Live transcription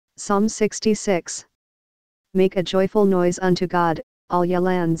Psalm 66. Make a joyful noise unto God, all ye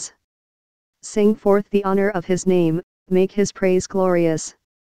lands. Sing forth the honor of his name, make his praise glorious.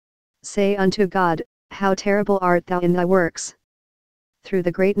 Say unto God, how terrible art thou in thy works! Through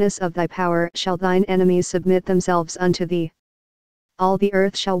the greatness of thy power shall thine enemies submit themselves unto thee. All the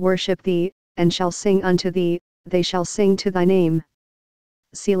earth shall worship thee, and shall sing unto thee, they shall sing to thy name.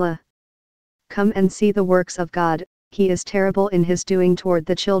 Selah. Come and see the works of God, he is terrible in his doing toward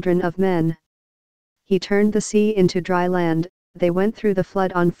the children of men. He turned the sea into dry land, they went through the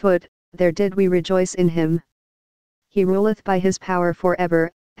flood on foot, there did we rejoice in him. He ruleth by his power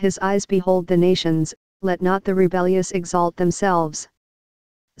forever, his eyes behold the nations, let not the rebellious exalt themselves.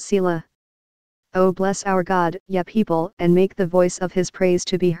 Selah. O bless our God, ye people, and make the voice of his praise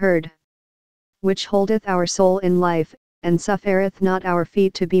to be heard. Which holdeth our soul in life, and suffereth not our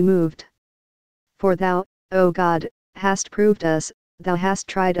feet to be moved. For thou, O God, hast proved us, thou hast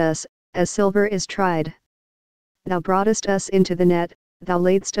tried us, as silver is tried. Thou broughtest us into the net, thou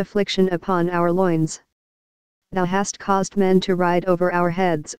laidst affliction upon our loins. Thou hast caused men to ride over our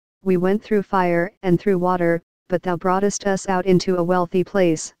heads, we went through fire and through water, but thou broughtest us out into a wealthy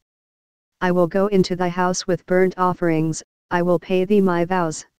place. I will go into thy house with burnt offerings, I will pay thee my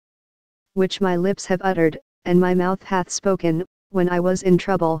vows, which my lips have uttered, and my mouth hath spoken, when I was in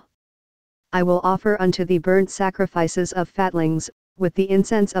trouble. I will offer unto thee burnt sacrifices of fatlings, with the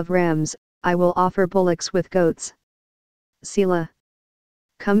incense of rams, I will offer bullocks with goats. Selah.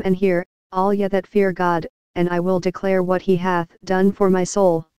 Come and hear, all ye that fear God, and I will declare what he hath done for my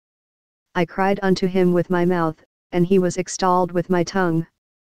soul. I cried unto him with my mouth, and he was extolled with my tongue.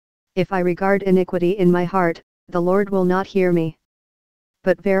 If I regard iniquity in my heart, the Lord will not hear me.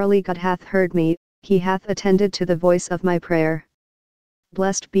 But verily God hath heard me, he hath attended to the voice of my prayer.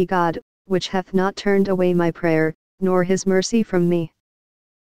 Blessed be God, which hath not turned away my prayer, nor his mercy from me.